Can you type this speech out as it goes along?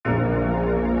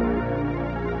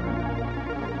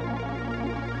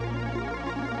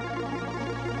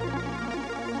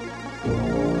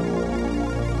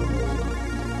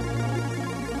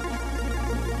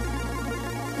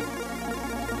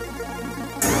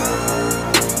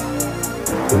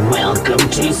Welcome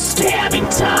to Stabbing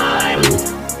Time,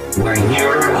 where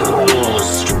your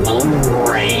host will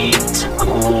rate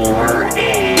horror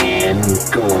and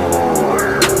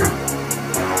gore.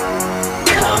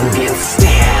 Come get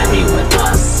stabby with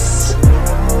us.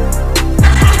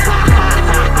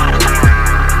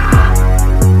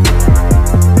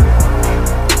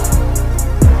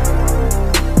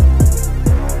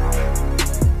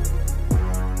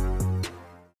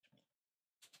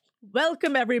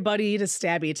 Welcome everybody to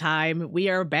Stabby Time. We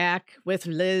are back with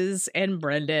Liz and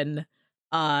Brendan.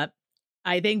 I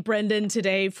thank Brendan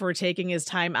today for taking his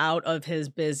time out of his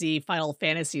busy Final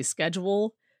Fantasy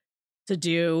schedule to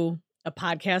do a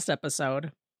podcast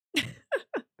episode.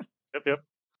 Yep.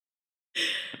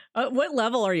 What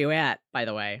level are you at, by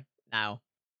the way, now?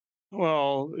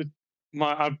 Well,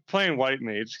 I'm playing White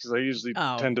Mage because I usually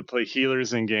tend to play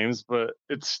healers in games, but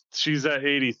she's at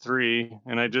 83,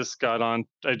 and I just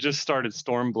started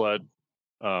Stormblood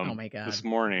Oh my god. this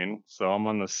morning, so I'm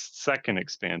on the second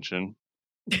expansion.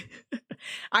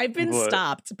 I've been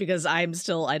stopped because I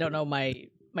don't know, my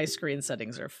screen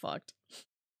settings are fucked.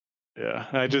 Yeah,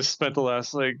 I just spent the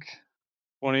last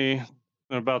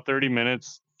about 30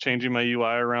 minutes changing my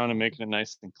UI around and making it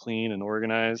nice and clean and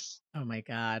organized. Oh my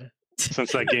god.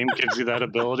 Since that game gives you that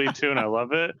ability to, and I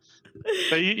love it.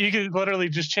 But you can literally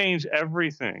just change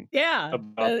everything. Yeah.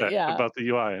 About the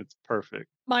UI. It's perfect.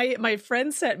 My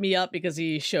friend set me up because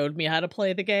he showed me how to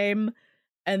play the game,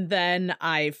 and then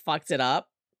I fucked it up.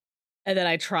 And then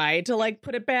I tried to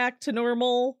put it back to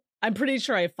normal. I'm pretty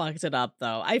sure I fucked it up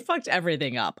though. I fucked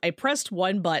everything up. I pressed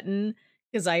one button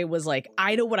because I was like,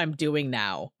 I know what I'm doing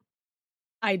now.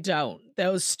 I don't.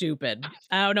 That was stupid.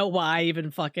 I don't know why I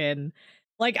even fucking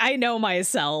I know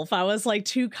myself. I was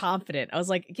too confident. I was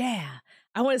like, yeah,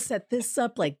 I want to set this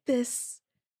up like this,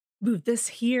 move this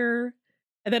here.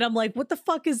 And then I'm like, what the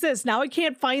fuck is this? Now I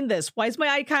can't find this. Why is my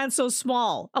icon so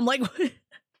small? I'm like,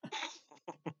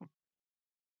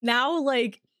 now,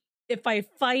 if I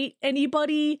fight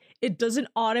anybody, it doesn't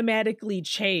automatically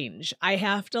change. I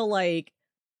have to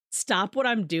stop what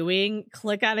I'm doing,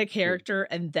 click on a character,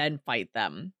 and then fight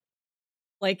them.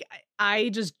 I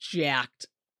just jacked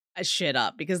a shit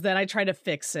up because then I tried to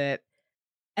fix it,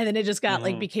 and then it just got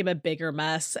became a bigger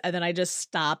mess, and then I just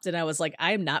stopped and I was like,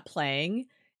 I'm not playing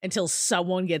until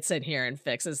someone gets in here and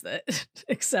fixes it,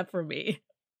 except for me.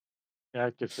 Yeah,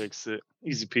 I could fix it.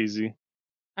 Easy peasy.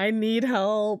 I need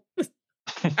help.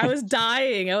 I was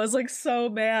dying. I was so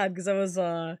mad because I was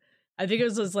I think it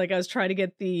was just I was trying to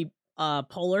get the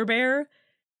polar bear,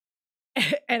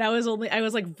 and I was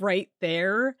right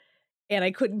there, and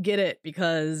I couldn't get it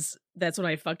because that's when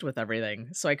I fucked with everything.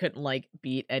 So I couldn't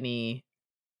beat anyone.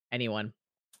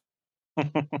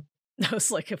 I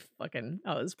was I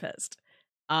was pissed.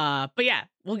 But yeah,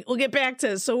 we'll get back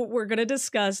to, so we're gonna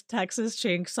discuss Texas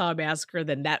Chainsaw Massacre,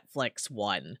 the Netflix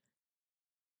one.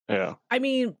 Yeah. I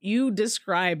mean, you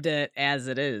described it as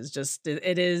it is. Just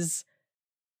it is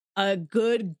a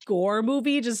good gore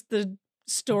movie. Just the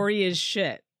story is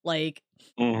shit.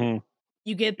 You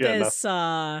get this.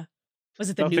 Was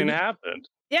it the nothing happened?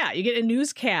 Yeah, you get a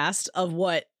newscast of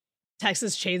what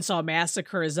Texas Chainsaw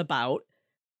Massacre is about,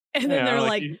 and then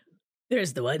they're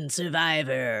there's the one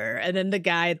survivor, and then the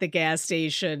guy at the gas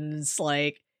station's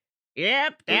like,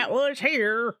 "Yep, that was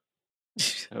here."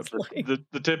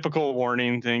 The typical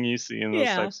warning thing you see in those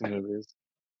types of movies.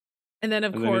 And then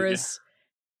of course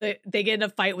they get in a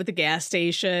fight with the gas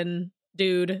station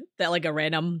dude, that a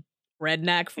random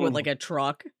redneck with a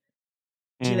truck.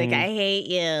 She's like, I hate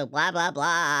you, blah blah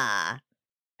blah.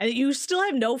 And you still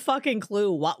have no fucking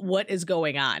clue what is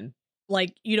going on.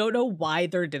 You don't know why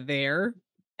they're there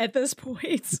at this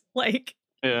point.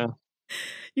 Yeah.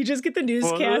 You just get the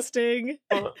newscasting.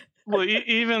 Well,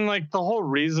 even the whole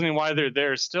reasoning why they're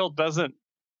there still doesn't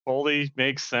fully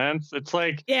make sense. It's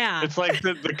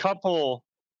the couple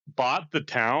bought the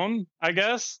town, I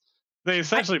guess. They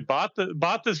essentially bought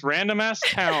this random ass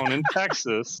town in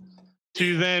Texas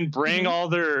to then bring all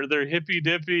their hippy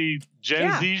dippy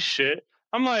Gen Z shit.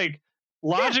 I'm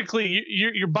logically,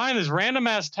 you're buying this random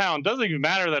ass town. Doesn't even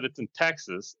matter that it's in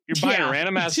Texas. You're buying a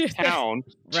random ass town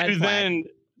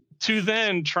to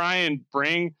then try and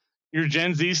bring your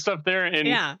Gen Z stuff there,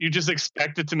 and you just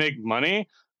expect it to make money.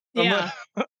 I'm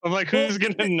like, who's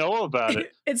gonna know about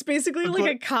it? It's basically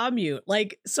a commute.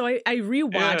 So I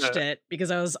rewatched it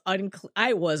because I was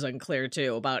unclear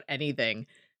too about anything.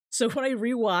 So when I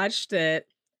rewatched it,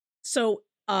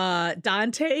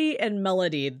 Dante and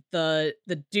Melody,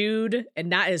 the dude and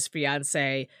not his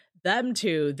fiance, them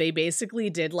two, they basically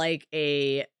did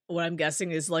what I'm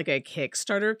guessing is a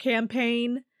Kickstarter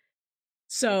campaign.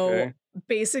 So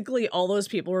basically all those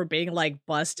people were being like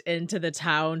bussed into the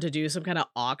town to do some kind of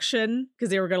auction because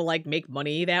they were going to like make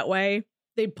money that way.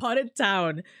 They put it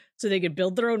down so they could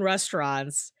build their own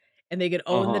restaurants and they could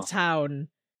own the town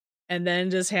and then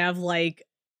just have like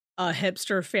a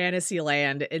hipster fantasy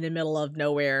land in the middle of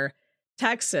nowhere,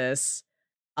 Texas.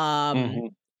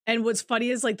 And what's funny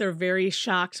is like they're very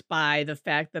shocked by the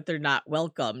fact that they're not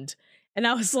welcomed. And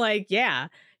I was like, yeah,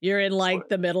 you're in like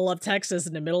the middle of Texas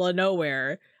in the middle of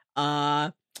nowhere.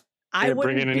 I wouldn't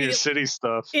bringing in your city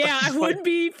stuff. Yeah, I wouldn't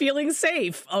be feeling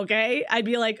safe. Okay, I'd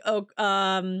be like, oh,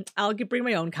 I'll bring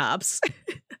my own cops,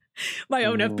 my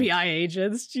own FBI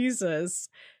agents. Jesus,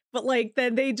 but like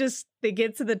then they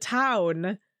get to the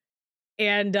town,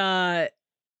 and I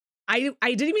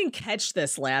didn't even catch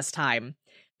this last time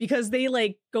because they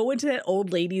like go into that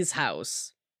old lady's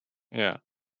house. Yeah,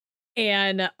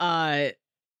 and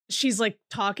she's like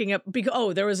talking up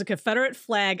because there was a Confederate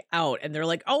flag out and they're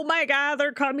like, oh my God,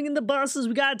 they're coming in the buses.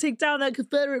 We got to take down that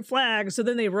Confederate flag. So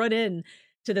then they run in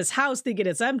to this house, thinking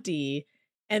it's empty.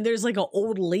 And there's like an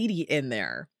old lady in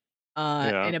there.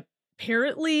 And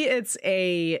apparently it's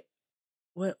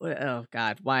oh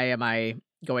God, why am I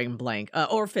going blank?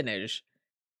 Orphanage.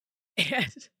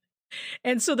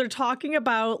 And so they're talking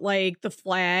about like the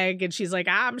flag and she's like,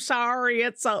 I'm sorry,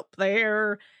 it's up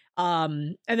there.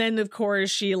 And then of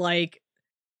course she like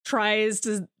tries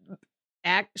to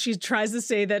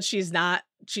say that she's not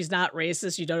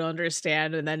racist, you don't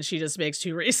understand, and then she just makes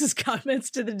two racist comments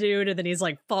to the dude, and then he's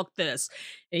like, fuck this,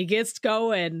 and he gets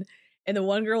going, and the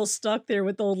one girl's stuck there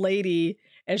with the old lady,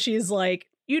 and she's like,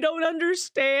 you don't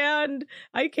understand,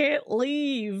 I can't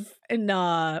leave. And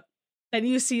then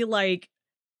you see like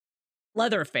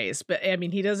Leatherface, but I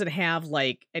mean he doesn't have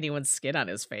like anyone's skin on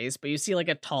his face, but you see like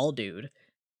a tall dude.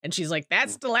 And she's like,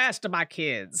 that's the last of my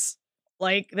kids.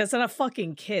 Like, that's not a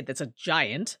fucking kid. That's a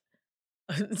giant.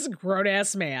 It's a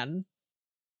grown-ass man.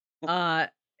 I'm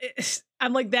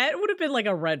like, that would have been like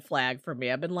a red flag for me.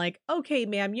 I've been like, okay,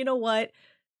 ma'am, you know what?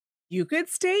 You could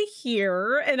stay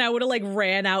here. And I would have like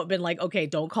ran out and been like, okay,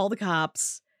 don't call the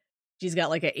cops. She's got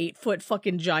like an 8-foot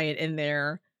fucking giant in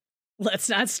there. Let's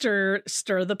not stir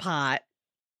the pot.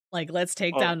 Like, let's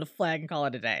take down the flag and call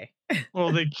it a day.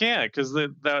 Well, they can't because they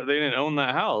didn't own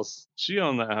that house. She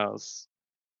owned that house.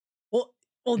 Well,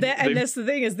 that's the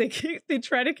thing is they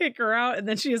try to kick her out, and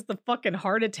then she has the fucking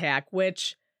heart attack,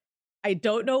 which I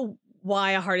don't know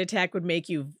why a heart attack would make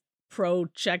you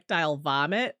projectile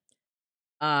vomit,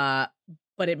 but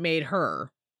it made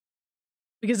her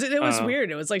because it was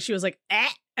weird. It was like she was like,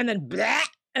 and then blah,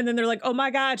 and then they're like, oh my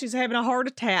God, she's having a heart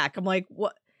attack. I'm like,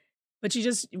 what? But she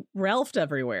just Ralphed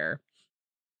everywhere.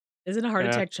 Isn't a heart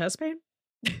attack chest pain?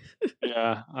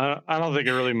 Yeah, I don't think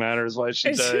it really matters why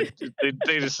she died.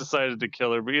 They just decided to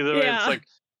kill her. But either way, it's like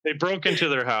they broke into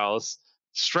their house,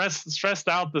 stressed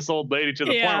out this old lady to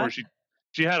the point where she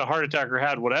had a heart attack or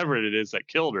had whatever it is that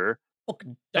killed her.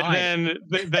 And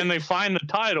then they find the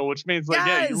title, which means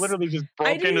like you literally just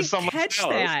broke into someone's house.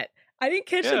 That. I didn't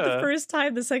catch it the first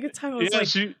time. The second time I was like,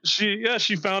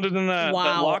 she found it in that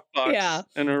lockbox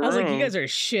in her room. I was like, you guys are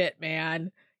shit,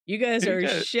 man. You guys are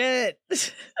shit.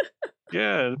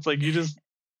 Yeah, it's like you just,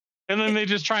 and then they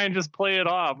just try and just play it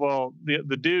off. Well,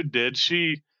 the dude did.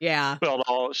 She felt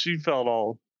all upset.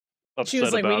 She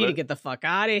was like, we need to get the fuck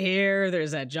out of here.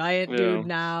 There's that giant dude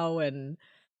now, and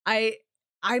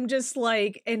I'm just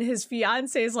like, and his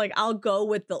fiance is like, I'll go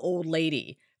with the old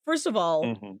lady. First of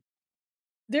all,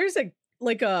 there's a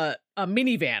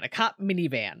minivan, a cop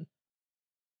minivan,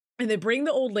 and they bring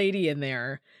the old lady in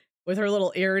there with her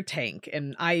little air tank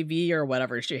and IV or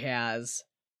whatever she has.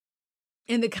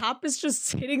 And the cop is just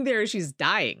sitting there. She's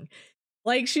dying.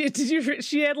 Like she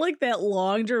had like that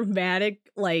long dramatic,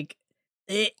 like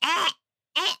a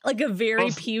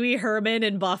very Pee Wee Herman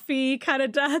and Buffy kind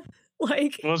of death.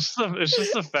 Like, well, it's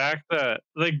just the fact that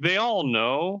like they all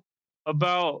know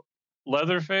about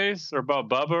Leatherface or about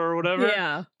Bubba or whatever.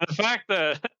 Yeah. And the fact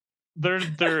that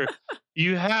they're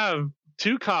you have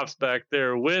two cops back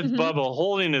there with Bubba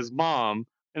holding his mom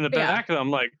in the back of them.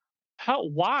 Like,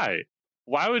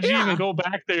 why would you even go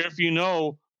back there if you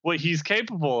know what he's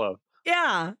capable of?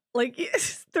 Yeah. Like,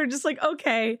 they're just like,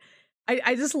 okay.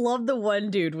 I just love the one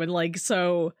dude when like,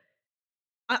 so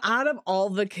out of all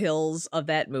the kills of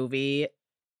that movie,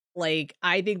 like,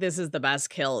 I think this is the best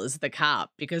kill is the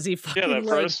cop because he fucking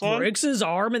like breaks his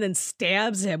arm and then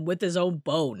stabs him with his own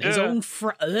bone, his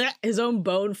own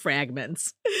bone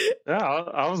fragments. Yeah,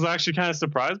 I was actually kind of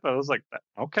surprised, but I was like,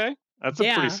 okay, that's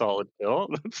a pretty solid kill.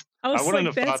 I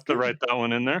wouldn't have thought to write that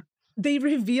one in there. They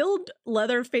revealed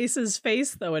Leatherface's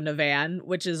face though in a van,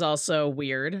 which is also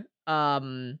weird.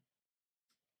 And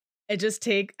it just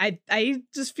I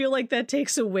just feel like that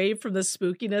takes away from the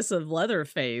spookiness of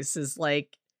Leatherface. Is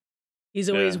like he's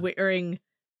always wearing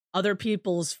other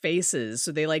people's faces,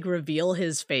 so they like reveal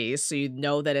his face, so you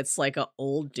know that it's like an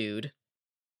old dude.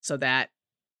 So that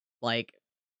like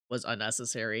was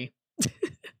unnecessary.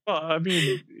 Well, I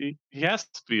mean, he has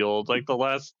to be old. Like the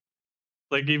last,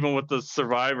 like even with the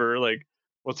Survivor, like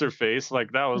what's her face?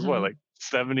 Like that was what, like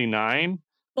 79?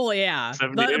 Oh yeah,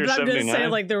 78 or but I'm 79? just saying,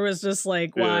 like there was just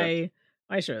like why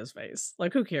show his face?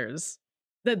 Like who cares?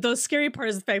 The scary part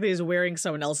is the fact that he's wearing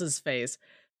someone else's face.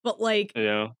 But like,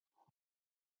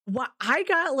 what I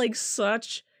got like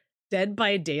such Dead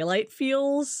by Daylight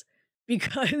feels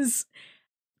because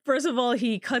first of all,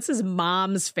 he cuts his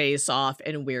mom's face off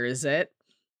and wears it.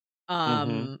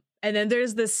 And then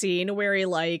there's the scene where he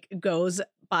like goes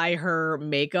by her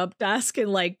makeup desk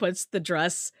and like puts the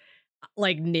dress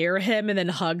like near him and then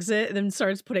hugs it and then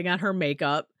starts putting on her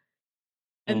makeup.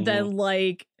 And then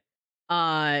like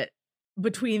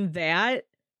between that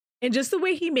and just the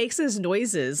way he makes his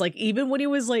noises, like even when he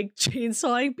was like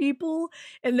chainsawing people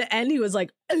in the end, he was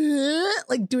like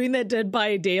doing that Dead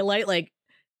by Daylight, like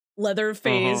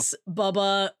Leatherface,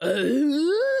 Bubba,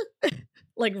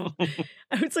 like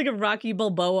it's like a Rocky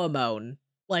Balboa moan.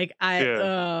 Like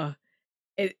I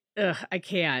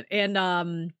can't.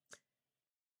 And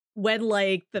when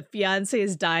like the fiance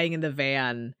is dying in the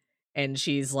van and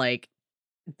she's like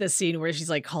the scene where she's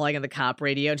like calling on the cop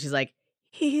radio and she's like,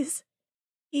 he's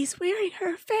wearing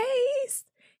her face.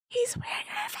 He's wearing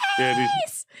her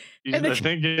face. I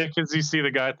think because you see the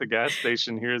guy at the gas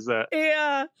station hears that.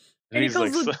 Yeah. And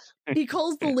he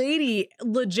calls the lady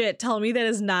legit, telling me that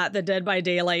is not the Dead by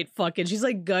Daylight fucking. She's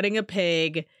like gutting a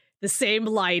pig, the same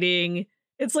lighting.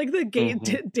 It's like the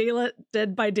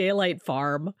Dead by Daylight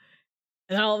farm.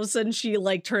 And then all of a sudden she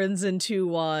like turns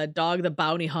into Dog the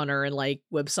Bounty Hunter and like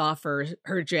whips off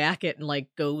her jacket and like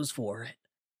goes for it.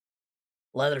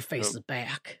 Leatherface is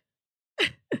back.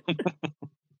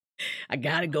 I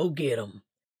gotta go get him.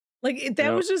 Like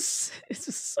that was just, it's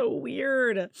just so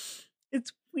weird.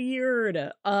 It's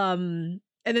weird. And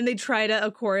then they try to,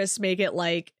 of course, make it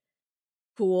like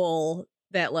cool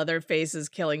that Leatherface is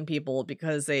killing people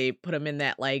because they put him in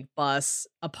that like bus,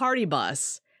 a party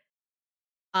bus.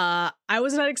 I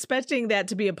was not expecting that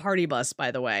to be a party bus,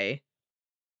 by the way.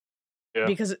 Yeah.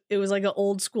 Because it was like an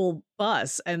old school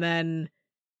bus, and then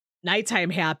nighttime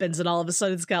happens, and all of a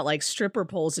sudden it's got like stripper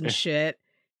poles and shit.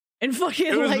 And fucking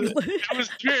it was weird. It was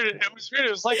weird.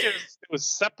 It was like it was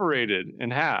separated in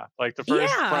half. Like the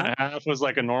first front half was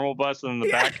like a normal bus, and then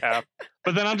the back half.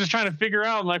 But then I'm just trying to figure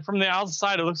out, like from the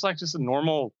outside, it looks like just a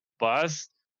normal bus.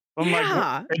 I'm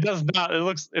like, it does not. It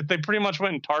looks. They pretty much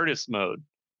went in TARDIS mode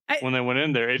when they went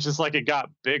in there. It's just like it got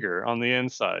bigger on the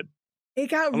inside. It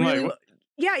got really. Like,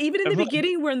 even in the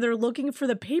beginning when they're looking for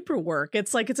the paperwork,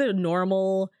 it's like it's a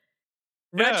normal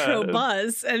retro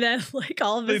bus, and then like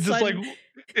all of a sudden,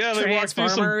 they walk through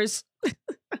some.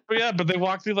 But they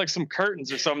walk through like some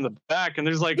curtains or something in the back, and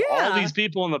there's like all these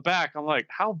people in the back. I'm like,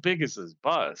 how big is this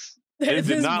bus? It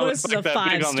did not look like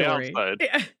that big on the outside.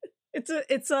 Yeah.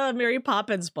 It's a Mary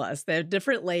Poppins bus. They have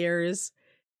different layers.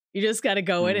 You just got to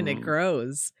go in and it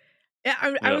grows.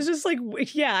 I was just like,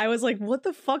 I was like, what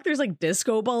the fuck? There's like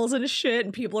disco balls and shit,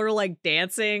 and people are like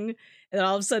dancing, and then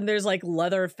all of a sudden there's like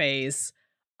Leatherface.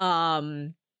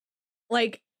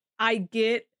 Like I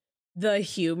get the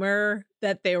humor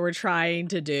that they were trying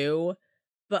to do,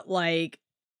 but like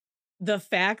the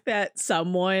fact that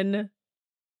someone,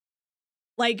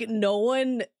 like no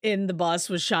one in the bus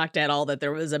was shocked at all that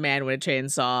there was a man with a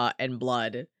chainsaw and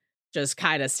blood just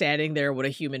kind of standing there with a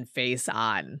human face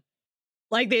on.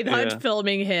 Like they thought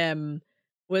filming him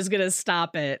was gonna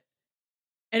stop it.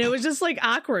 And it was just like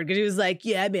awkward because he was like,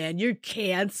 yeah, man, you're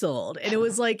canceled. And it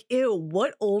was like, ew,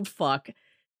 what old fuck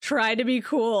tried to be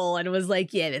cool and it was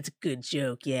like, yeah, that's a good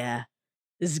joke. Yeah,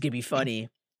 this is gonna be funny.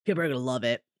 People are gonna love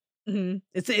it.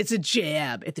 It's a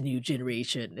jab at the new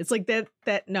generation. It's like that.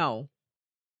 No,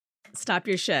 stop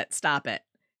your shit. Stop it.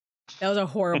 That was a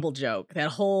horrible joke.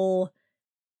 That whole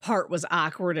part was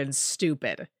awkward and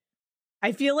stupid.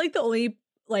 I feel like the only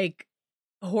like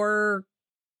horror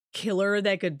killer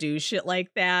that could do shit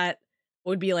like that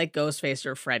would be like Ghostface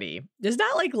or Freddy. Just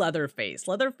not like Leatherface.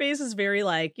 Leatherface is very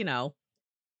like,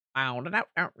 On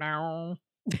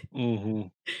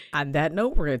that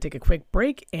note, we're going to take a quick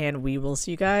break and we will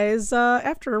see you guys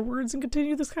afterwards and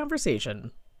continue this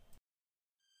conversation.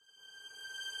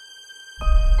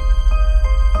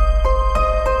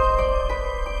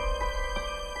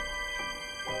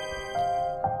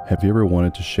 Have you ever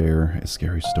wanted to share a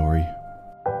scary story?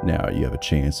 Now you have a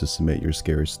chance to submit your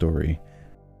scary story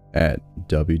at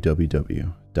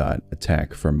www.anchor.fm/.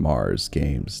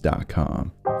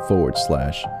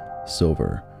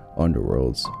 www.attackfrommars.games.com/silver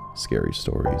underworld's scary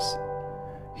stories.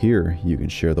 Here, you can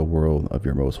share the world of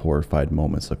your most horrified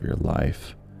moments of your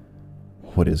life.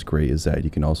 What is great is that you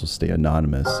can also stay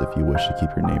anonymous if you wish to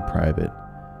keep your name private.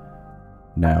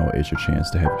 Now is your chance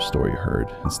to have your story heard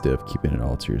instead of keeping it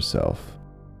all to yourself.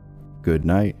 Good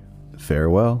night,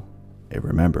 farewell, and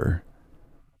remember,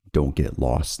 don't get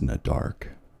lost in the dark.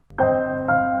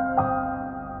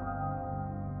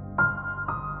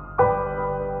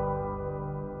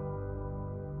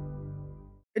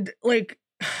 Like,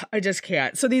 I just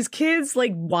can't. So these kids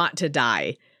like want to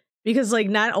die because like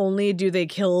not only do they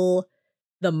kill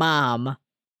the mom,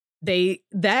 they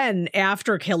then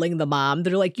after killing the mom,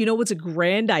 they're like, you know what's a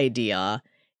grand idea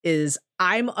is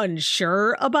I'm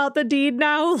unsure about the deed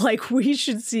now. Like we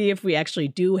should see if we actually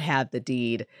do have the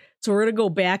deed. So we're going to go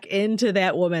back into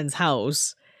that woman's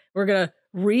house. We're going to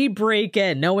re-break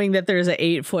in knowing that there's an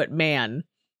 8-foot man.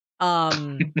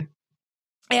 And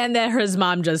that his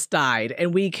mom just died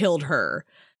and we killed her.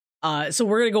 So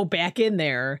we're going to go back in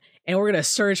there and we're going to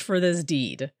search for this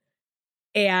deed.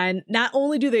 And not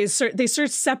only do they search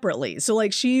separately. So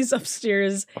like she's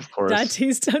upstairs, of course.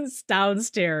 Dante's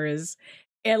downstairs,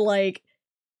 and like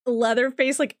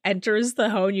Leatherface like enters the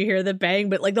home. You hear the bang,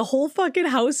 but like the whole fucking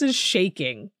house is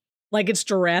shaking like it's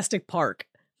Jurassic Park.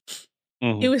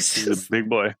 Mm-hmm. It was just, he's a big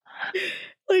boy.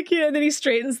 Like, yeah, and then he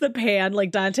straightens the pan.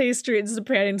 Like Dante straightens the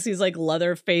pan and sees like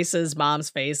Leatherface's mom's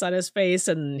face on his face,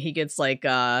 and he gets like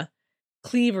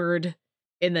cleavered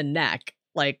in the neck,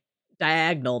 like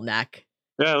diagonal neck.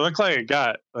 Yeah, it looked like it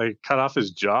got like cut off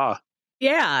his jaw.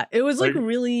 Yeah, it was like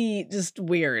really just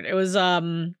weird. It was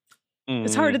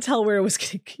it's hard to tell where it was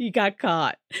he got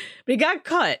caught. But he got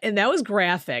cut, and that was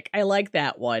graphic. I like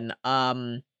that one.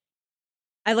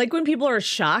 I like when people are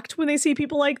shocked when they see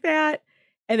people like that.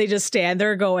 And they just stand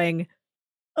there going,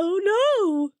 oh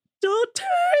no, Dante.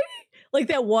 Like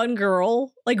that one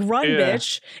girl, like run,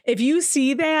 bitch. If you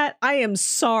see that, I am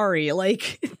sorry.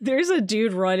 Like there's a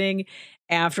dude running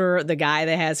after the guy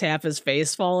that has half his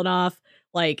face fallen off.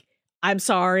 Like, I'm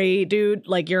sorry, dude.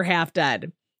 Like you're half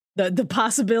dead. The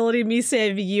possibility of me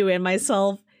saving you and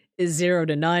myself is 0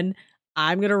 to none.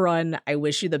 I'm going to run. I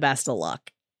wish you the best of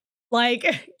luck.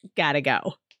 Like, gotta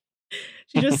go.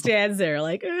 She just stands there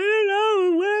like, I don't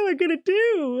know, what am I gonna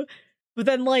do? But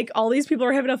then like all these people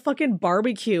are having a fucking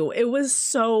barbecue. It was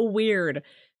so weird.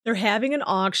 They're having an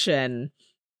auction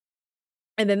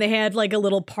and then they had like a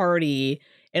little party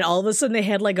and all of a sudden they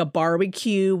had like a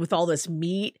barbecue with all this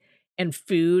meat and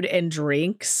food and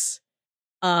drinks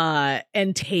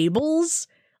and tables.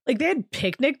 Like they had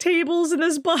picnic tables in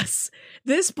this bus.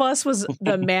 This bus was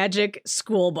the magic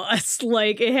school bus.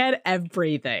 Like it had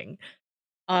everything.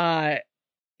 Yeah,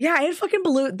 I had fucking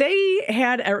balloon. They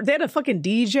had a fucking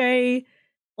DJ.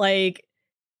 Like,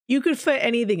 you could fit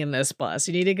anything in this bus.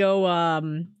 You need to go.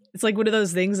 It's like one of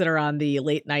those things that are on the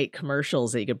late night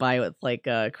commercials that you could buy with like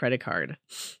a credit card.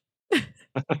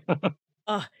 The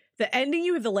ending,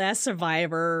 you have the last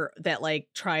survivor that like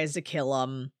tries to kill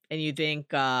him, and you think,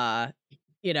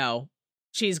 you know,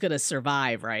 she's gonna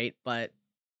survive, right? But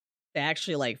they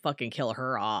actually like fucking kill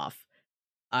her off.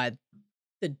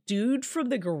 The dude from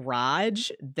the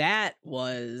garage, that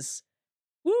was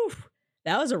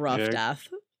a rough death.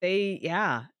 He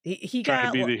got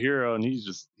to be the hero and he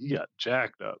got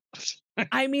jacked up.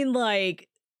 I mean, like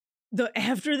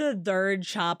after the third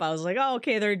chop, I was like, oh,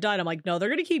 okay, they're done. I'm like, no, they're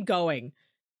gonna keep going.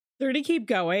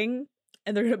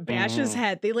 And they're gonna bash his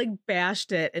head. They like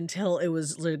bashed it until it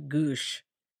was like goosh.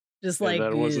 Just like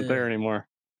that wasn't there anymore.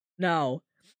 No.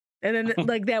 And then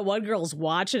like that one girl's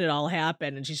watching it all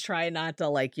happen and she's trying not to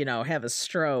like, you know, have a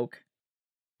stroke.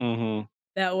 Mm-hmm.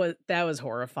 That was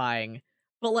horrifying.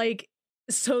 But like,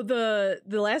 so the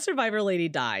last survivor lady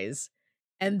dies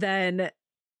and then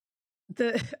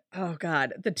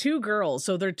the two girls,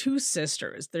 so they're two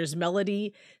sisters. There's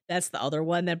Melody, that's the other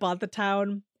one that bought the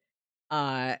town.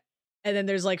 And then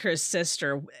there's like her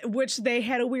sister, which they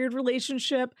had a weird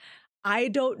relationship. I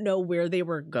don't know where they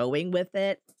were going with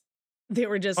it. They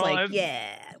were just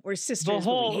we're sisters,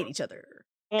 but we hate each other.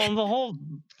 Well, the whole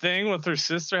thing with her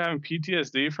sister having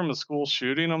PTSD from a school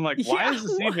shooting, I'm like, why is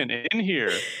this even in here?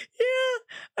 Yeah,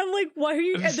 I'm like, why are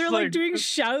you? And they're like doing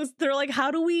shouts. They're like,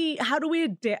 how do we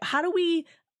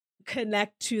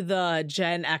connect to the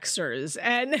Gen Xers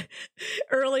and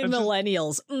early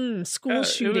millennials? School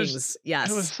shootings.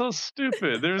 Yes, it was so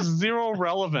stupid. There's zero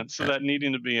relevance to that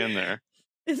needing to be in there.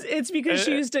 It's because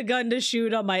she used a gun to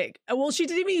shoot on my. Well, she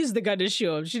didn't even use the gun to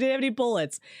shoot him. She didn't have any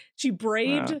bullets. She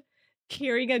braved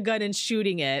carrying a gun and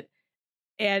shooting it,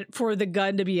 and for the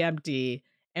gun to be empty,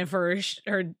 and for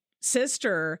her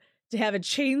sister to have a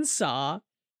chainsaw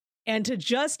and to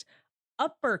just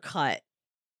uppercut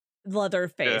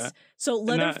Leatherface. Yeah. So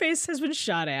Leatherface has been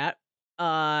shot at.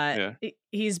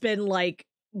 He's been like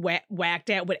whacked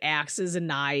at with axes and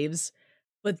knives.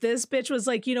 But this bitch was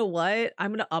like, you know what?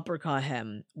 I'm gonna uppercut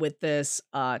him with this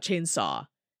chainsaw,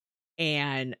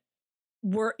 and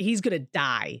he's gonna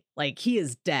die. Like, he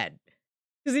is dead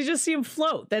because you just see him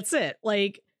float. That's it.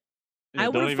 Like, I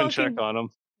would even check on him.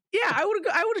 Yeah, I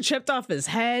would have chipped off his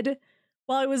head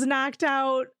while he was knocked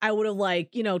out. I would have,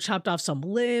 like, you know, chopped off some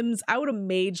limbs. I would have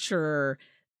made sure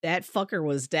that fucker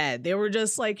was dead. They were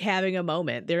just like having a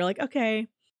moment. They were like, okay,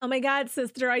 oh my God,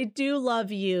 sister, I do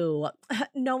love you.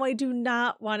 No, I do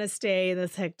not want to stay in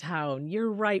this hick town.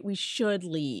 You're right. We should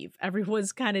leave.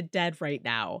 Everyone's kind of dead right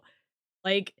now.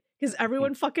 Like, because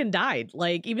everyone fucking died.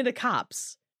 Like, even the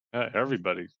cops.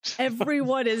 Everybody.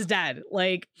 Everyone is dead.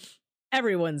 Like,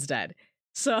 everyone's dead.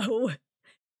 So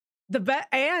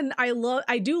and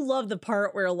I do love the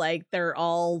part where, like, they're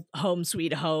all home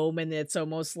sweet home, and it's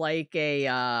almost like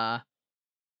a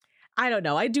I don't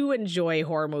know. I do enjoy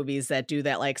horror movies that do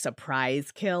that, like,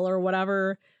 surprise kill or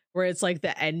whatever, where it's like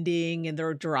the ending and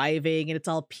they're driving and it's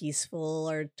all peaceful,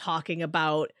 or talking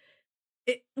about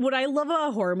it. What I love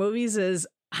about horror movies is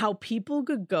how people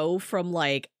could go from,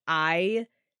 like, I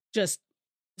just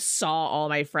saw all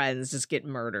my friends just get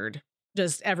murdered.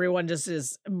 Just everyone just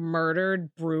is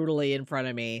murdered brutally in front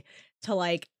of me, to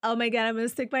like, oh my God, I'm going to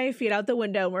stick my feet out the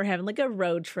window and we're having like a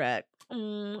road trip.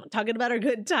 Talking about our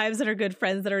good times and our good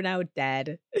friends that are now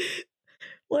dead.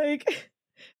 Like,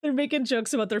 they're making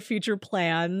jokes about their future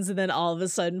plans, and then all of a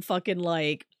sudden fucking,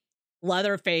 like,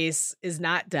 Leatherface is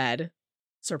not dead.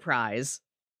 Surprise.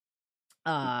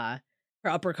 Her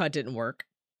uppercut didn't work.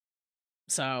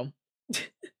 So.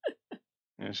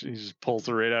 Yeah, she just pulls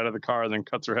her right out of the car and then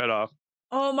cuts her head off.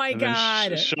 Oh my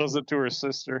God. Shows it to her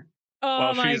sister.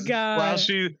 Oh my God.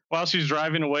 While she's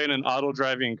driving away in an auto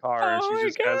driving car, and she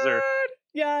just has her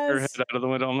head out of the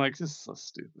window. I'm like, this is so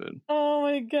stupid. Oh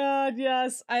my God,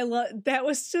 yes. I love that.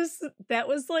 Was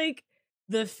like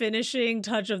the finishing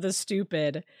touch of the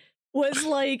stupid. Was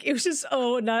like, it was just,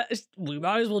 we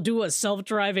might as well do a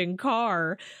self-driving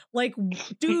car. Like,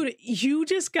 dude, you're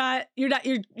traumatized,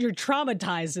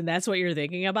 and that's what you're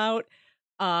thinking about,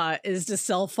 is to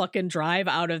self-fucking drive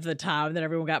out of the town that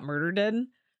everyone got murdered in.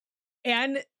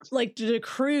 And, like, to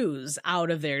cruise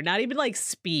out of there, not even like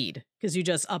speed, because you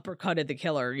just uppercutted the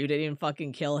killer. You didn't even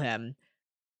fucking kill him.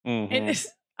 Mm-hmm. And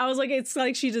I was like, it's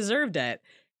like she deserved it.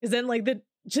 Because then, like,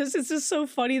 it's just so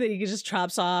funny that he just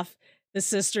chops off the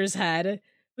sister's head,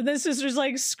 but the sister's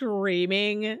like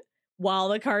screaming while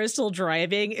the car is still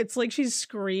driving. It's like she's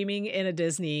screaming in a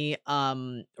Disney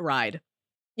ride.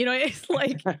 You know, it's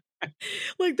like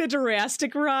like the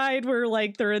Jurassic ride where,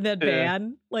 like, they're in that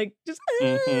van, like, just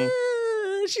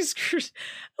she's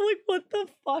I'm like, what the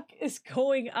fuck is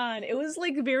going on? It was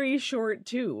like very short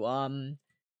too. How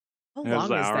long is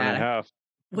that? Hour and a half.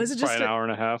 Was it just an hour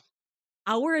and a half?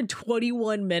 Hour and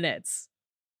 21 minutes.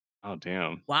 Oh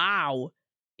damn. Wow.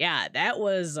 Yeah, that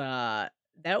was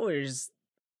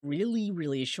really,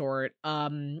 really short.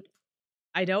 I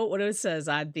know what it says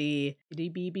on the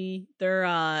DBB.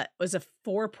 There was a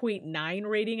 4.9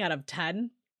 rating out of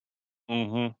 10.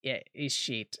 Mm-hmm. Yeah, he's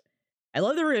shit. I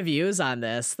love the reviews on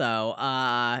this though.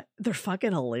 They're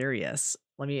fucking hilarious.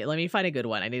 Let me find a good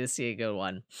one. I need to see a good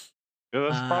one. Yeah,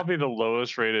 that's probably the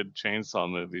lowest rated Chainsaw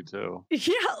movie too.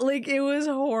 Yeah, like, it was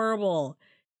horrible.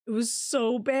 It was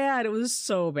so bad. It was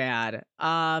so bad. Hold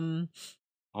on,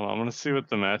 I'm gonna see what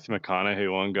the Matthew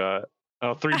McConaughey one got.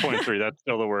 Oh, 3.3. That's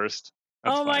still the worst.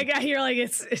 That's fine. My God, you're like,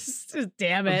 it's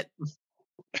damn it.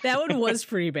 That one was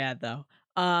pretty bad though.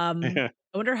 Yeah.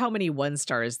 I wonder how many 1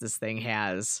 stars this thing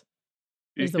has.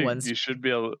 You should be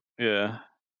able. Yeah.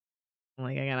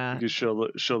 Like, I gotta. You show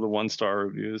the 1-star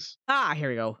reviews. Here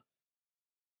we go.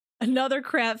 Another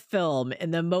crap film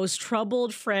in the most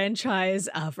troubled franchise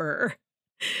ever.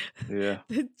 Yeah.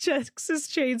 The Texas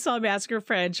Chainsaw Massacre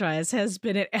franchise has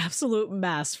been an absolute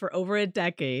mess for over a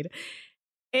decade.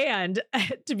 And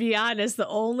to be honest, the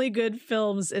only good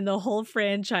films in the whole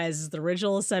franchise is the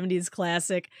original 70s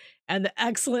classic and the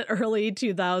excellent early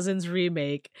 2000s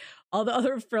remake. All the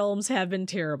other films have been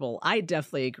terrible. I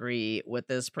definitely agree with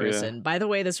this person. Yeah. By the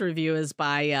way, this review is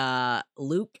by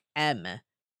Luke M.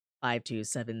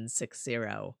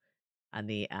 52760 on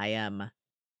the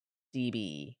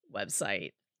IMDb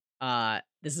website.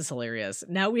 This is hilarious.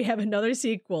 Now we have another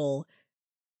sequel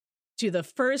to the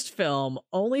first film,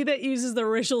 only that uses the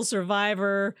original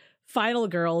survivor, final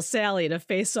girl, Sally, to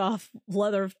face off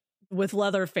with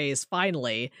Leatherface,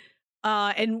 finally.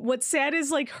 And what's sad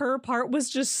is, like, her part was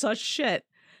just such shit.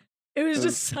 It was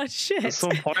just such shit. It's so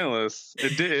pointless.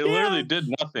 It literally did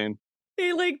nothing.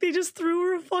 They just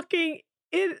threw her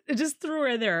just threw her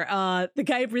in there. The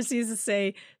guy proceeds to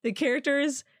say the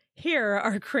characters here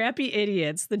are crappy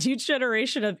idiots, the new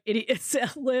generation of idiots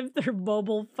that live their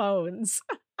mobile phones.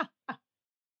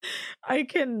 I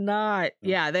cannot.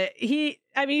 Yeah, he's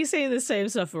saying the same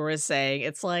stuff we were saying.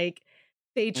 It's like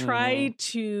they try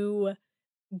to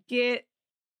get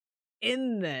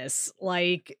in this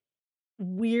like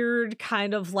weird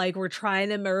kind of like we're trying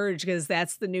to merge, because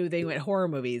that's the new thing with horror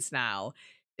movies now,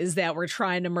 is that we're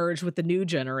trying to merge with the new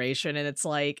generation. And it's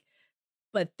like,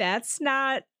 but that's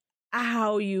not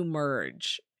how you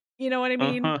merge. You know what I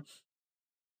mean?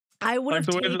 I would have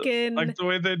taken like the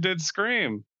way they did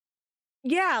Scream.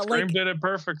 Yeah, Scream did it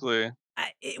perfectly.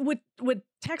 With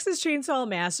Texas Chainsaw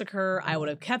Massacre, I would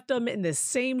have kept them in the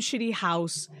same shitty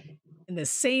house, in the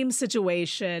same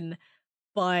situation,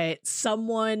 but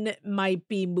someone might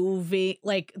be moving,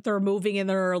 like they're moving in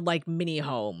their like mini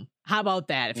home. How about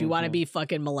that? If you want to be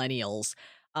fucking millennials.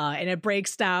 And it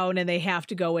breaks down and they have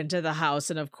to go into the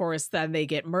house. And of course, then they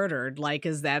get murdered, like,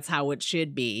 cause that's how it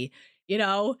should be, you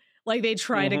know, like they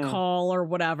try to call or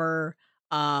whatever.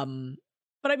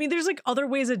 But I mean, there's like other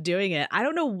ways of doing it. I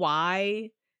don't know why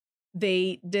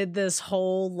they did this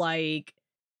whole, like,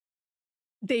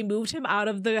 they moved him out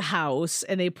of the house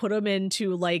and they put him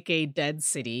into like a dead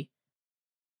city.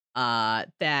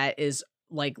 That is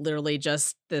like literally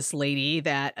just this lady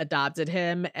that adopted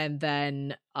him, and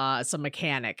then some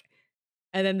mechanic,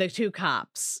 and then the 2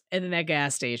 cops, and then that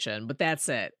gas station. But that's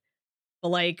it. But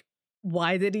like,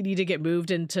 why did he need to get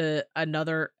moved into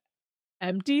another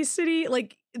empty city?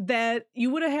 Like, that you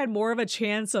would have had more of a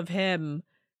chance of him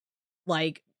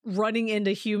like running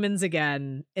into humans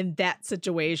again in that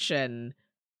situation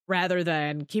rather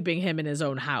than keeping him in his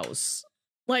own house.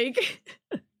 Like,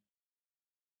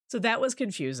 so that was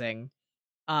confusing.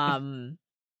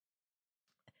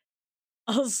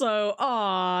 Also,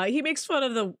 he makes fun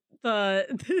of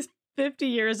the 50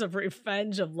 years of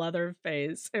revenge of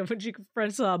Leatherface, and when she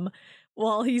confronts him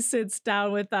while he sits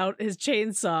down without his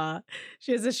chainsaw,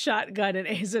 she has a shotgun and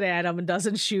aims it at him and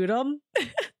doesn't shoot him.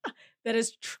 That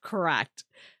is correct.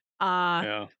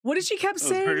 What did she kept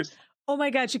saying? Oh my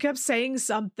God, she kept saying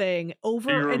something over.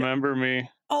 Do you remember me?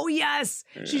 Oh yes,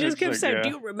 she just kept saying, "Do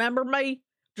you remember me?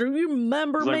 Do you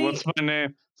remember me?" Like, what's my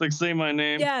name? It's like, say my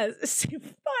name. Yes, say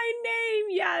my name.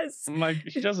 Yes. I'm like,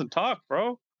 she doesn't talk,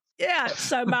 bro. Yeah,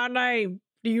 say my name.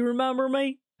 Do you remember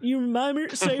me? You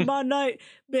remember? Say my name,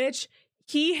 bitch.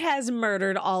 He has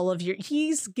murdered all of your.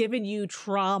 He's given you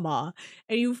trauma,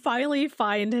 and you finally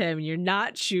find him. You're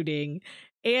not shooting,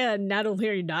 and not only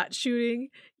are you not shooting,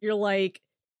 you're like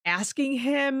asking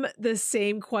him the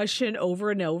same question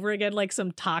over and over again, like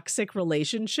some toxic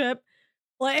relationship.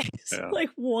 Like,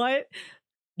 like what?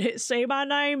 Say my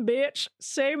name, bitch.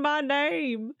 Say my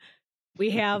name.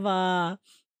 We have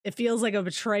it feels like a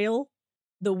betrayal.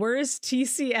 The worst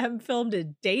TCM film to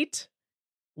date.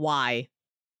 Why?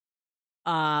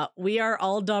 We are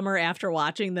all dumber after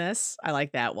watching this. I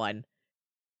like that one.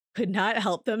 Could not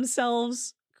help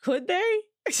themselves. Could they?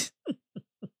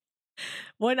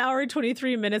 1 hour,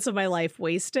 23 minutes of my life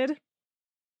wasted.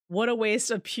 What a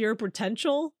waste of pure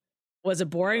potential. Was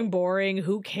it boring?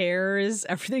 Who cares?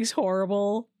 Everything's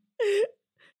horrible.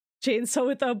 Chainsaw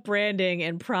without branding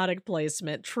and product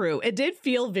placement. True. It did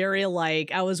feel very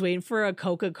like I was waiting for a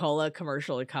Coca-Cola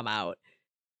commercial to come out.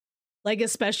 Like,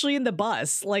 especially in the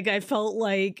bus. Like, I felt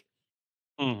like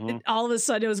all of a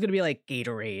sudden it was going to be like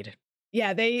Gatorade.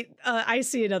 Yeah, I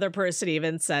see another person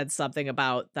even said something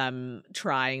about them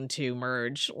trying to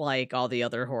merge like all the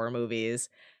other horror movies.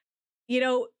 You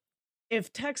know,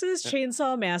 if Texas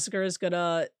Chainsaw Massacre is going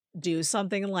to do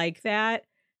something like that,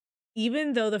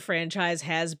 even though the franchise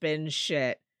has been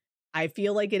shit, I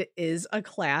feel like it is a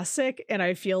classic, and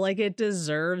I feel like it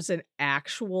deserves an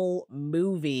actual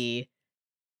movie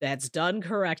that's done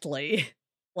correctly.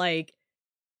 Like,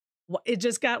 it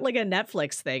just got like a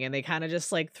Netflix thing, and they kind of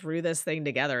just like threw this thing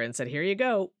together and said, here you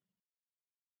go.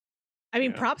 I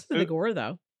mean, props to the gore,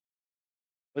 though.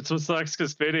 It's what sucks,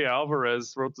 because Fede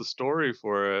Alvarez wrote the story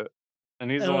for it, and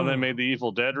he's the one that made the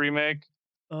Evil Dead remake,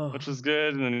 which was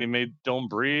good, and then he made Don't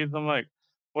Breathe. I'm like,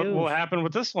 what happened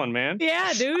with this one, man?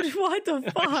 Yeah, dude, what the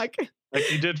fuck? Like,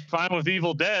 he did fine with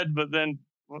Evil Dead, but then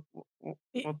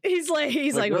he's like,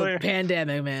 really? Well,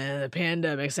 pandemic, man. The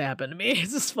pandemic's happened to me.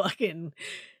 It's just fucking.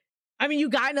 I mean, you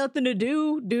got nothing to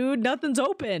do, dude. Nothing's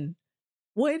open.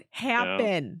 What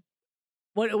happened?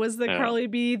 What was the Carly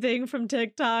B thing from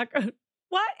TikTok?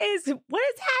 What is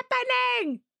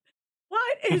happening?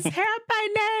 What is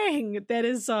happening? That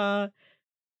is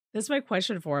that's my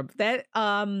question for him. That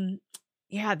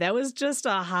Yeah, that was just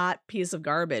a hot piece of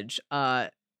garbage.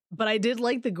 But I did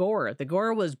like the gore. The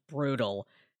gore was brutal.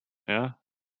 Yeah,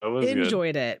 that was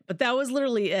Enjoyed it, but that was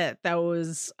literally it. That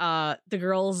was the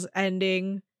girl's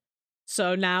ending.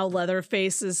 So now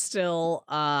Leatherface is still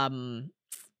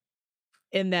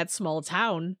in that small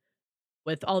town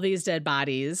with all these dead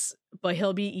bodies, but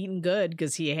he'll be eating good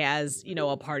because he has, you know,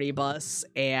 a party bus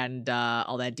and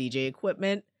all that DJ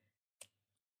equipment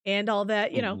and all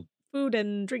that, you know, food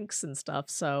and drinks and stuff.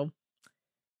 So,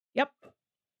 yep.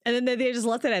 And then they just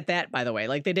left it at that, by the way.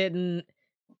 Like, they didn't,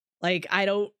 like,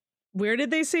 where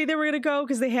did they say they were going to go?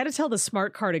 Because they had to tell the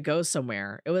smart car to go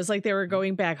somewhere. It was like they were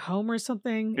going back home or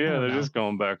something. Yeah, they're just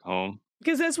going back home.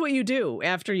 Because that's what you do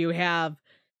after you have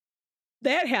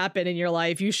that happen in your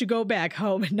life. You should go back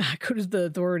home and not go to the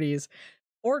authorities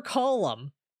or call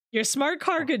them. Your smart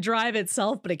car could drive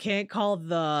itself, but it can't call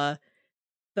the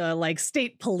like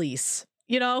state police,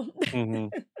 you know?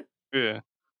 Yeah.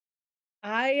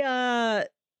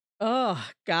 Oh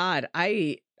God,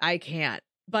 I can't.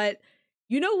 But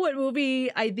you know what movie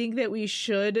I think that we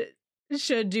should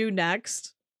do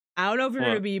next? I don't know if you're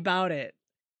going to be about it.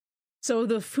 So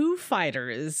the Foo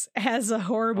Fighters has a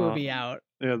horror movie out.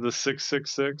 Yeah, the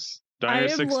 666. Diner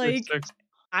 666.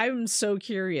 I'm so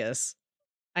curious.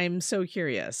 I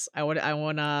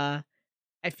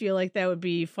feel like that would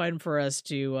be fun for us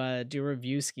to do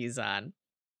review skis on.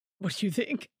 What do you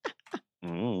think?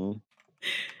 Isn't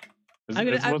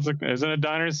it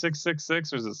Diner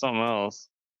 666 or is it something else?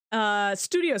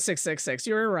 Studio 666.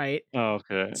 You were right. Oh,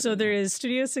 okay. So there is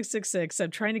Studio 666.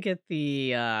 I'm trying to get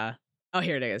the oh,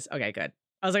 here it is. Okay, good.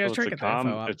 I was like, I was trying to get the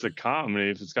info up. It's a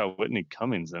comedy if it's got Whitney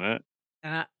Cummings in it.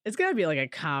 It's gotta be like a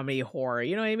comedy horror.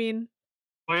 You know what I mean?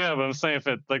 Well, yeah, but I'm saying if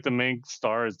it like the main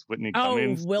star is Whitney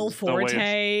Cummings. Oh, Will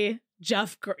Forte,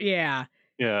 Jeff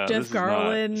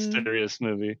Garland. Mysterious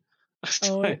movie.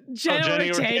 Oh, Jenny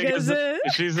Ortega's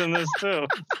she's in this too.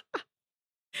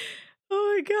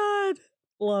 Oh my God.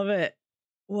 Love it.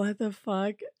 What the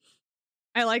fuck?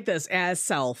 I like this as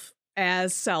self.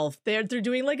 They're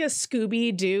doing like a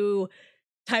Scooby-Doo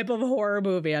type of horror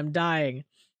movie. I'm dying.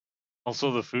 Also,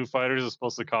 the Foo Fighters is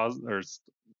supposed to cause or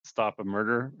stop a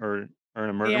murder or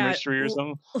a murder mystery or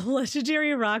something.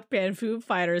 Legendary rock band Foo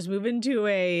Fighters move into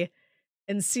a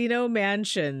Encino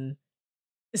mansion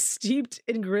steeped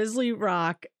in grisly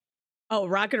rock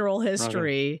and roll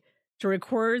history to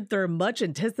record their much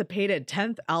anticipated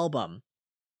 10th album.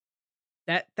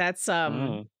 That's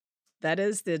that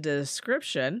is the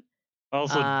description.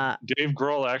 Also, Dave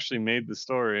Grohl actually made the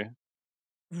story.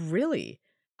 Really?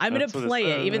 I'm going to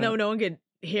play it, even though no one can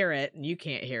hear it, and you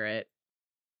can't hear it.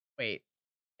 Wait.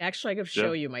 Actually, I could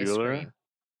show you my screen. I'm going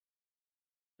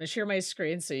to share my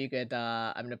screen so you could,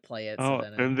 I'm going to play it. Oh,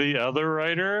 and the other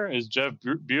writer is Jeff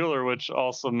Bueller, which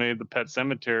also made the Pet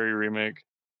Sematary remake.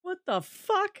 What the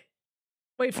fuck?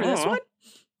 Wait, for this one?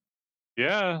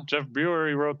 Yeah, Jeff Bueller,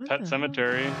 he wrote Pet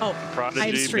Sematary. Oh,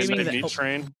 Prodigy, Midnight Meat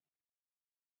Train.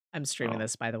 I'm streaming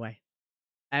this, by the way.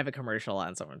 I have a commercial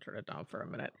on. Someone turn it down for a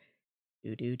minute.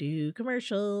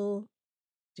 Commercial.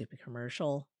 Stupid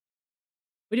commercial.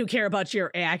 We do care about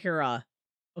your Acura.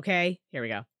 Okay, here we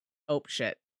go. Oh,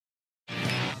 shit.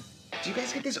 Do you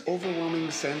guys get this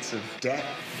overwhelming sense of debt?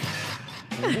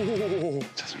 Doesn't really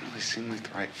seem like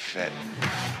the right fit.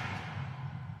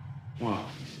 Whoa,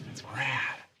 it's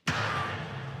rad.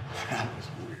 That was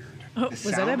weird. Oh, was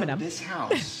that Eminem? This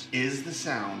house is the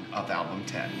sound of album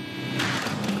 10.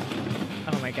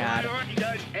 Oh my God. Why aren't you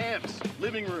guys amps?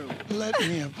 Living room. Let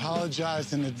me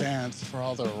apologize in advance for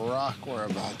all the rock we're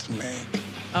about to make.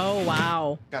 Oh,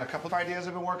 wow. Got a couple of ideas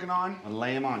I've been working on. I'll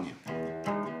lay them on you.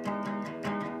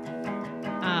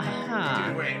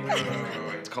 Uh-huh. Wait.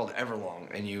 It's called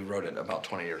Everlong, and you wrote it about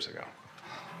 20 years ago.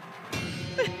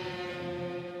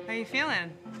 How you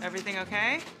feeling? Everything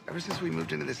okay? Ever since we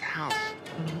moved into this house,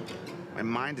 my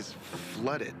mind is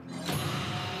flooded.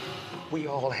 We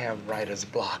all have writer's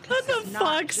block. What the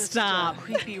fuck? Stop. A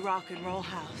creepy rock and roll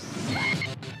house.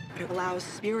 It allows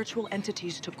spiritual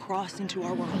entities to cross into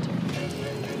our world.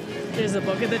 There's a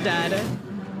Book of the Dead.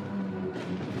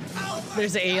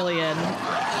 There's Alien.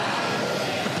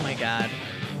 Oh my God.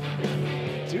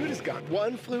 Dude has got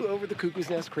one flew over the cuckoo's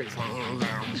nest crazy.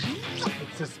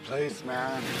 It's this place,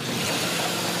 man.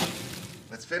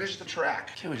 Let's finish the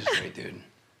track. Can't we just wait, dude?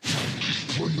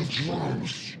 For the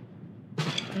drums.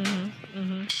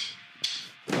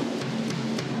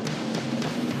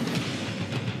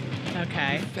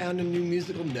 Okay. Found a new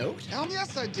musical note? Hell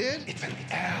yes, I did. It's an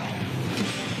L.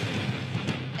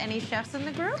 Any chefs in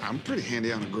the group? I'm pretty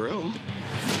handy on a grill.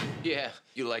 Yeah,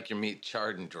 you like your meat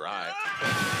charred and dry.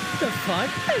 The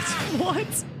fuck?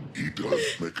 What? He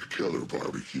does make a killer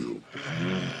barbecue.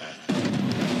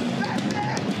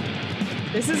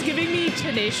 This is giving me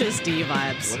Tenacious D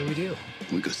vibes. What do?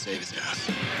 We go save his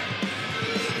ass.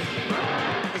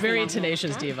 Very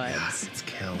Tenacious D vibes. Yeah, it's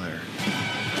killer.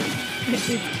 It's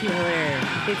killer.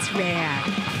 It's rad.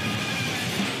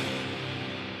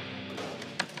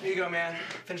 Here you go, man.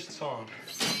 Finish the song.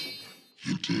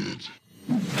 You did.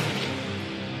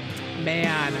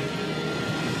 Man.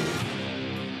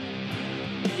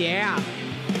 Yeah.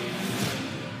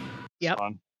 Yep.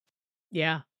 Fun.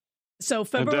 Yeah. So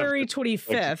February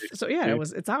 25th. So yeah,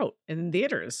 it's out in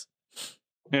theaters.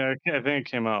 Yeah, I think it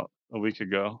came out a week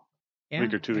ago. A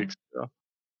week or 2 weeks ago.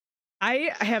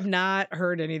 I have not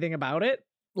heard anything about it.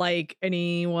 Like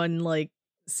anyone like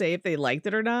say if they liked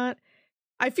it or not.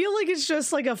 I feel like it's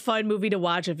just like a fun movie to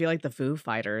watch if you like the Foo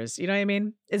Fighters. You know what I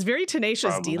mean? It's very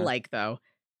Tenacious D like though.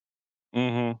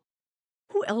 Mm-hmm.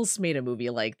 Who else made a movie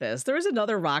like this? There was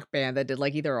another rock band that did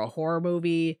like either a horror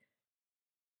movie.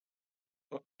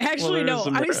 Actually, no.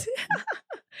 I was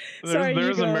sorry.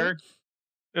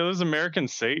 It was American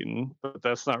Satan, but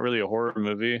that's not really a horror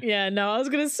movie. Yeah, no, I was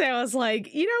gonna say, I was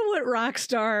like, you know what,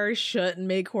 Rockstar shouldn't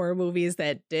make horror movies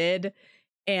that did,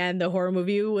 and the horror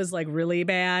movie was like really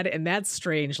bad, and that's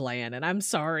Strangeland. And I'm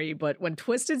sorry, but when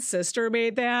Twisted Sister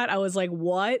made that, I was like,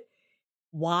 what?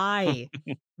 Why?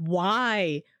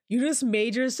 Why? You just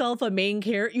made yourself a main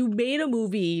character. You made a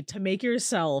movie to make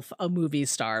yourself a movie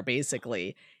star,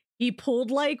 basically. He pulled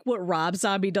like what Rob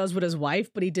Zombie does with his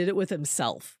wife, but he did it with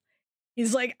himself.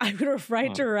 He's like, I'm going to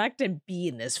write, direct, and be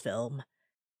in this film.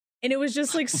 And it was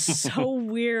just like so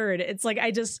weird. It's like,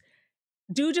 just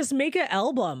make an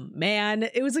album, man.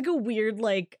 It was like a weird,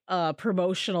 like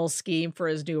promotional scheme for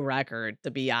his new record,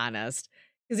 to be honest.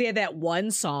 Because he had that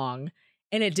one song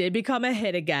and it did become a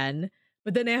hit again.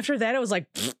 But then after that, it was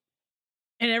like, pfft.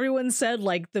 And everyone said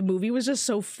like the movie was just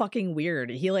so fucking weird.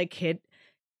 He like it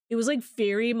was like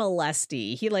very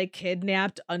molesty. He like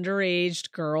kidnapped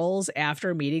underage girls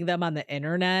after meeting them on the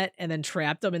internet and then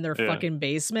trapped them in their fucking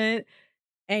basement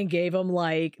and gave them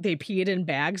like, they peed in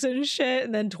bags and shit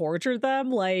and then tortured them.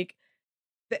 Like,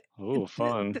 oh,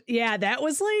 fun. Yeah, that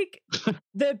was like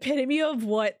the epitome of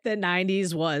what the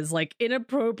 90s was, like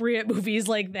inappropriate movies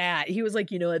like that. He was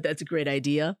like, you know what? That's a great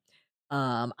idea.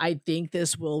 I think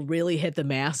this will really hit the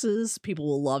masses. People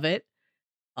will love it.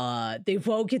 They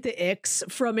won't get the icks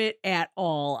from it at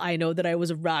all. I know that I was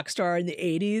a rock star in the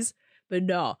 80s, but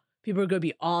no, people are going to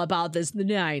be all about this in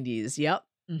the 90s. Yep.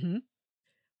 Mm-hmm.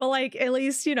 But like, at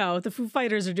least, you know, the Foo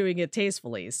Fighters are doing it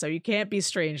tastefully, so you can't be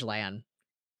Strangeland.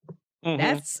 Mm-hmm.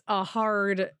 That's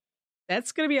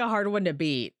going to be a hard one to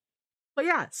beat. But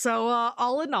yeah, so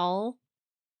all in all,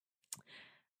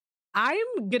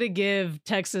 I'm going to give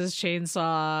Texas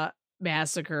Chainsaw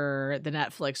Massacre, the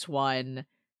Netflix one,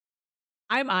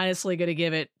 I'm honestly going to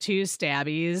give it 2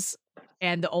 stabbies,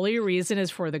 and the only reason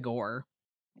is for the gore.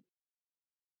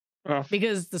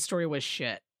 Because the story was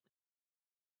shit.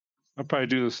 I'll probably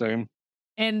do the same.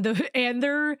 And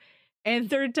their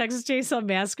Texas Chainsaw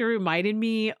Massacre reminded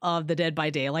me of the Dead by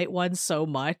Daylight one so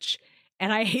much,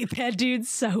 and I hate that dude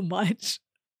so much.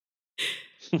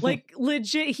 Like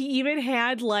legit, he even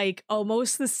had like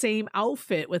almost the same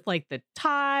outfit with like the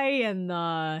tie and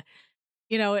the,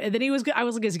 you know, and then I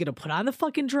was like, is he gonna put on the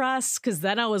fucking dress? Because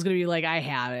then I was gonna be like, I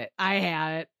have it,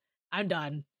 I'm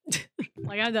done.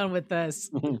 Like, I'm done with this.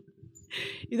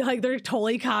 You know, like they're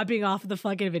totally copying off of the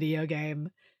fucking video game.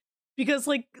 Because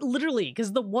like literally,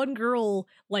 because the one girl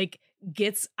like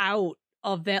gets out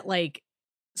of that like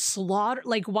slaughter,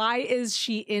 like why is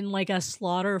she in like a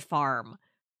slaughter farm?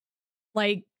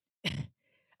 Like,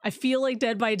 I feel like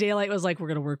Dead by Daylight was like, we're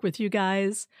gonna work with you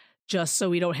guys just so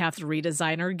we don't have to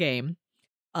redesign our game.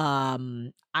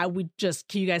 Can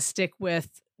you guys stick with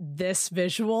this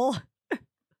visual?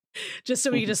 Just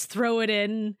so we can just throw it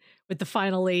in with the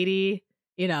final lady,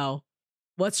 you know,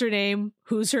 what's her name?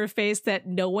 Who's her face that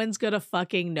no one's gonna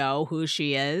fucking know who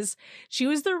she is? She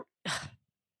was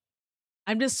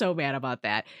I'm just so mad about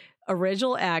that.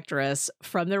 Original actress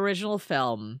from the original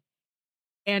film.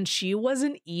 And she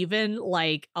wasn't even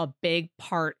like a big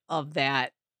part of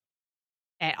that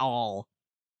at all.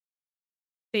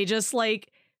 They just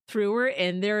like threw her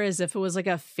in there as if it was like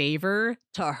a favor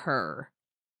to her.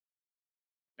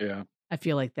 Yeah. I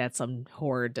feel like that's some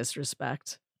horror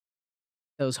disrespect.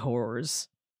 Those horrors.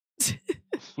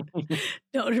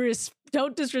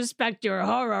 Don't disrespect your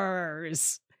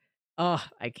horrors. Oh,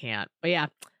 I can't. But yeah.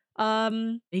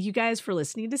 Thank you guys for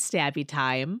listening to Stabby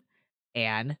Time.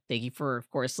 And thank you for, of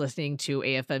course, listening to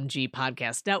AFMG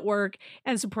Podcast Network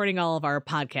and supporting all of our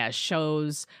podcast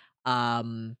shows.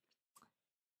 Yeah.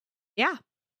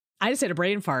 I just had a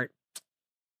brain fart.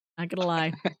 Not gonna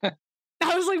lie.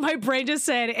 I was like, my brain just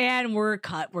said, and we're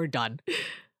cut. We're done.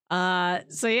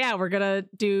 So yeah, we're gonna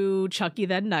do Chucky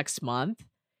then next month.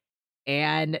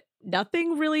 And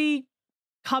nothing really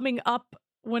coming up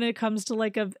when it comes to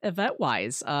like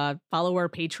event-wise. Follow our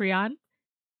Patreon.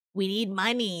 We need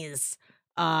monies.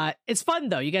 It's fun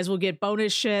though. You guys will get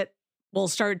bonus shit. We'll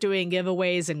start doing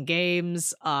giveaways and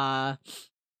games. So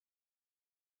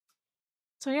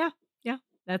yeah.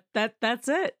 That's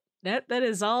it. That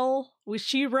is all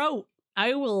she wrote.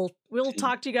 We'll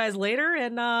talk to you guys later,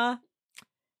 and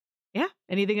yeah.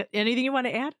 Anything you want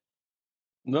to add?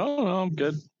 No, I'm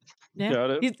good. Yeah.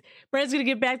 Got it. Brad's gonna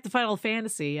get back to Final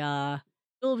Fantasy.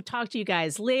 We'll talk to you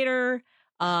guys later.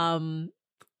 Oh,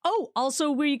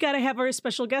 also we gotta have our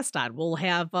special guest on. We'll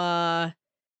have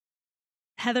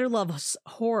Heather Loves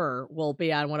Horror will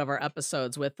be on one of our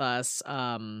episodes with us.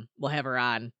 We'll have her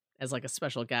on as like a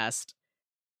special guest.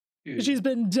 She's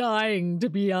been dying to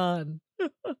be on.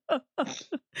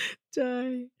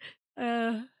 Die.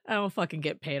 I don't fucking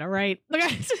get paid, all right?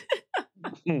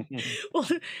 Well,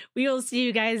 we will see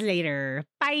you guys later.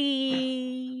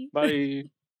 Bye. Bye.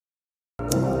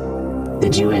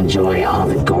 Did you enjoy all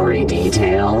the gory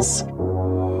details?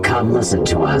 Come listen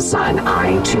to us on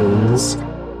iTunes,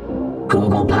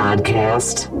 Google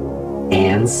Podcast,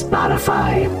 and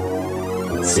Spotify.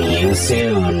 See you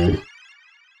soon.